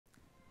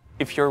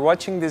If you're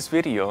watching this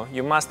video,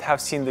 you must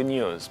have seen the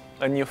news.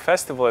 A new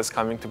festival is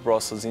coming to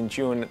Brussels in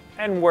June,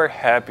 and we're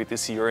happy to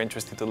see you're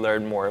interested to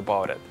learn more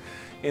about it.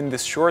 In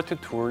this short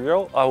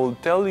tutorial, I will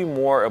tell you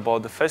more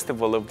about the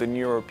festival of the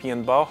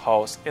European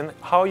Bauhaus and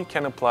how you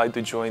can apply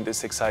to join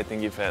this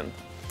exciting event.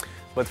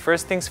 But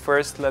first things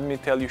first, let me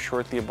tell you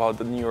shortly about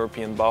the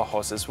European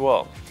Bauhaus as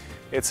well.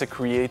 It's a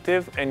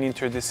creative and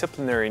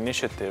interdisciplinary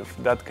initiative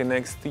that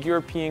connects the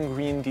European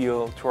Green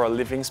Deal to our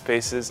living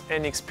spaces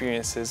and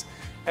experiences,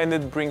 and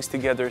it brings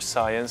together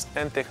science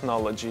and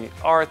technology,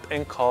 art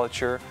and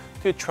culture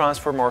to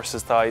transform our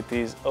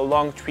societies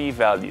along three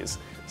values: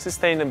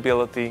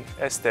 sustainability,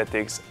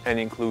 aesthetics and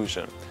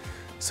inclusion.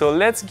 So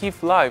let's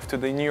give life to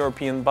the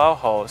European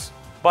Bauhaus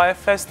by a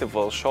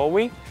festival, shall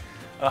we?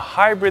 A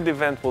hybrid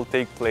event will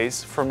take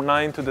place from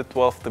 9 to the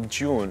 12th of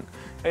June,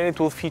 and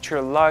it will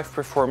feature live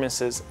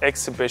performances,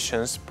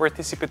 exhibitions,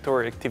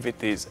 participatory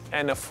activities,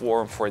 and a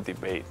forum for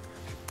debate.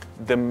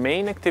 The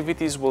main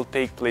activities will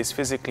take place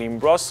physically in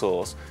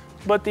Brussels,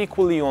 but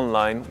equally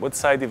online with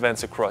side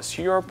events across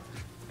Europe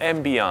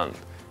and beyond.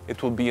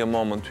 It will be a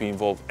moment to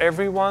involve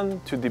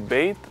everyone, to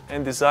debate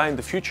and design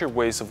the future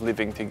ways of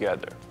living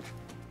together.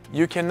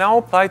 You can now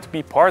apply to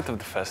be part of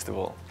the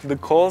festival. The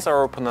calls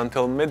are open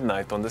until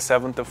midnight on the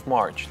 7th of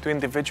March to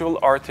individual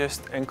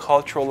artists and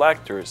cultural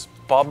actors,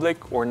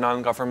 public or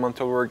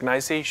non-governmental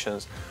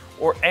organizations,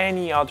 or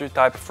any other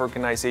type of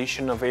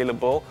organization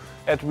available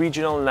at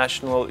regional,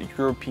 national,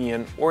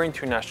 European or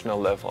international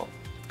level.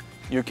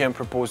 You can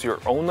propose your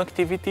own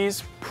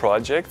activities,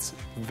 projects,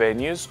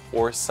 venues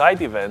or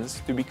side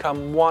events to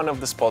become one of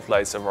the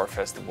spotlights of our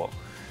festival.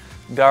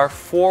 There are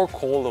 4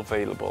 calls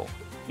available,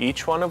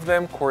 each one of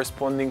them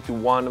corresponding to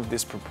one of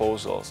these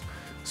proposals.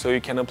 So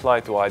you can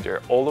apply to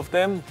either all of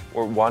them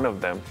or one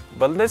of them.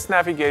 But let's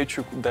navigate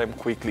through them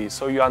quickly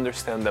so you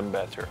understand them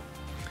better.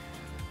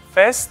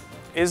 Fest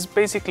is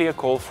basically a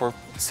call for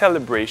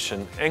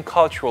celebration and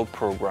cultural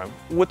program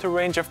with a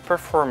range of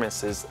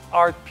performances,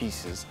 art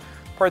pieces,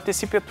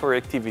 participatory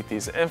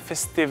activities and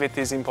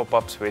festivities in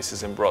pop-up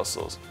spaces in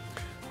Brussels.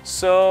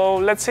 So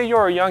let's say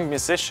you're a young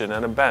musician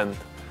and a band,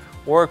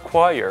 or a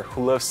choir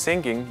who loves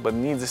singing but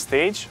needs a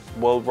stage.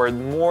 Well, we're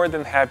more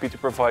than happy to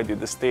provide you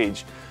the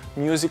stage.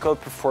 Musical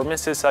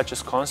performances such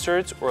as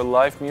concerts or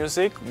live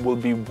music will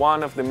be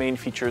one of the main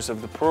features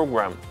of the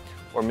program.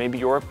 Or maybe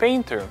you're a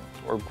painter,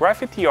 or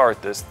graffiti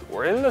artist,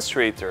 or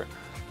illustrator.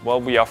 Well,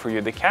 we offer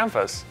you the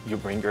canvas, you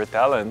bring your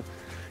talent.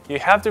 You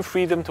have the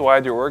freedom to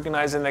either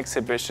organize an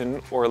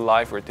exhibition or a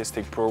live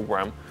artistic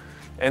program.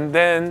 And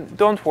then,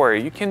 don't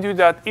worry, you can do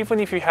that even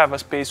if you have a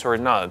space or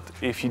not.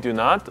 If you do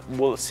not,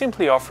 we'll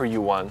simply offer you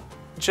one.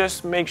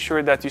 Just make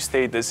sure that you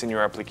state this in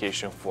your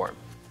application form.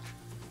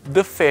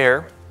 The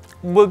fair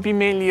will be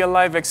mainly a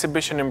live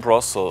exhibition in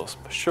Brussels,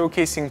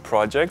 showcasing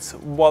projects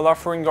while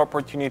offering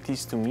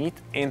opportunities to meet,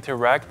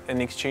 interact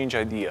and exchange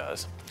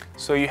ideas.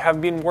 So you have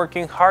been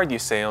working hard, you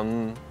say,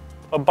 on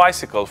a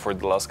bicycle for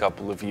the last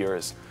couple of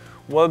years.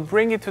 Well,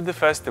 bring it to the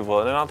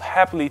festival and I'll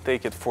happily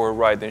take it for a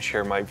ride and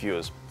share my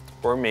views.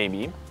 Or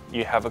maybe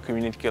you have a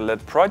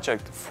community-led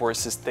project for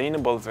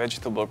sustainable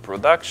vegetable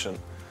production.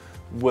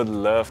 Would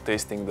love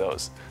tasting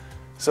those.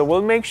 So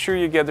we'll make sure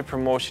you get the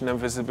promotion and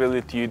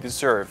visibility you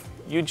deserve.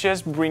 You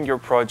just bring your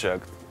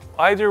project,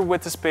 either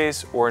with a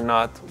space or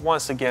not.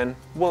 Once again,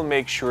 we'll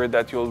make sure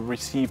that you'll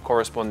receive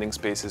corresponding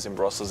spaces in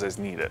Brussels as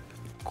needed.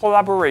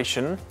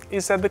 Collaboration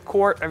is at the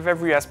core of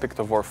every aspect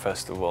of our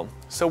festival,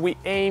 so we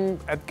aim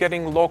at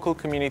getting local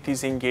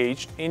communities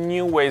engaged in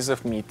new ways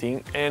of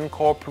meeting and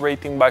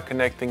cooperating by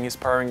connecting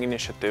inspiring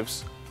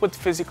initiatives with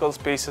physical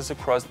spaces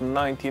across the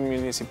 19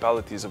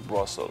 municipalities of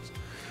Brussels.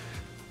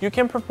 You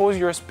can propose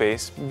your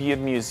space, be it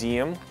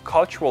museum,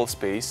 cultural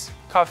space,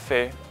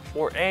 cafe,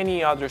 or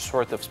any other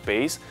sort of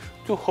space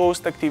to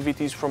host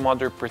activities from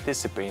other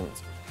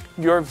participants.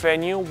 Your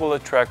venue will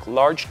attract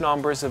large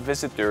numbers of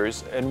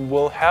visitors and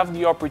will have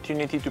the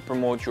opportunity to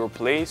promote your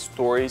place,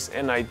 stories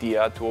and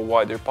idea to a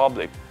wider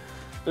public.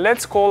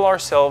 Let's call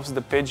ourselves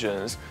the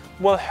Pigeons.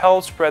 Will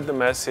help spread the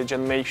message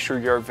and make sure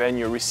your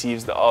venue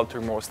receives the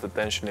uttermost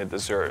attention it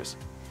deserves.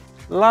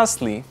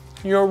 Lastly,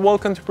 you're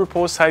welcome to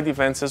propose side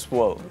events as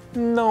well,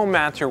 no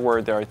matter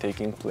where they are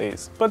taking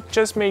place, but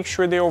just make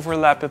sure they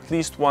overlap at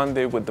least one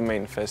day with the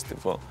main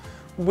festival.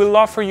 We'll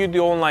offer you the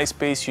online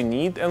space you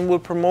need and we'll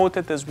promote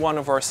it as one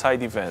of our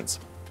side events.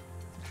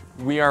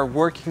 We are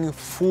working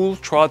full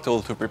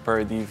throttle to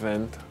prepare the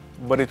event,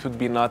 but it would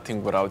be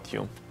nothing without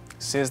you.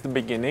 Since the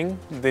beginning,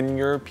 the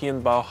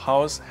European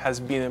Bauhaus has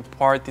been a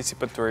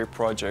participatory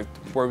project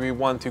where we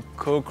want to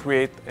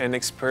co-create and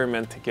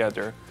experiment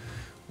together.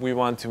 We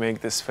want to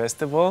make this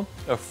festival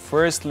a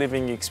first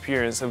living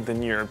experience of the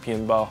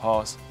European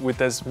Bauhaus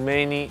with as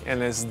many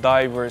and as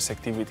diverse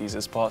activities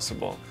as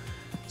possible.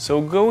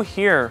 So go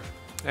here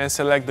and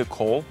select the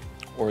call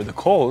or the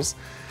calls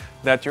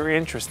that you're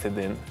interested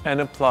in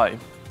and apply.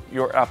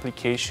 Your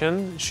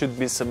application should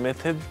be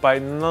submitted by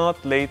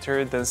not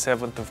later than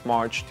 7th of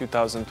March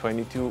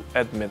 2022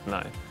 at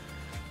midnight.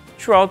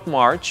 Throughout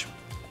March,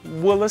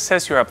 we'll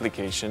assess your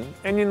application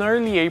and in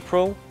early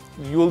April,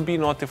 you'll be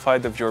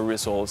notified of your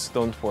results,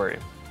 don't worry.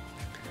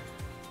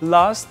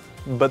 Last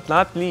but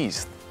not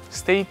least,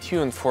 stay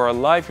tuned for a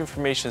live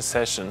information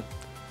session.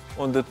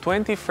 On the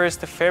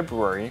 21st of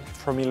February,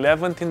 from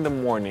 11 in the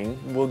morning,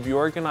 we'll be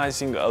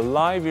organizing a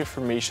live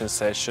information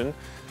session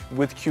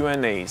with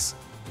Q&As.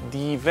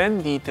 The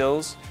event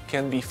details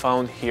can be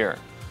found here.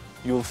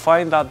 You'll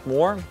find out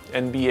more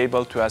and be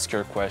able to ask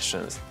your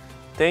questions.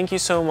 Thank you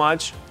so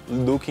much.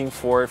 Looking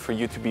forward for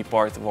you to be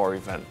part of our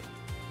event.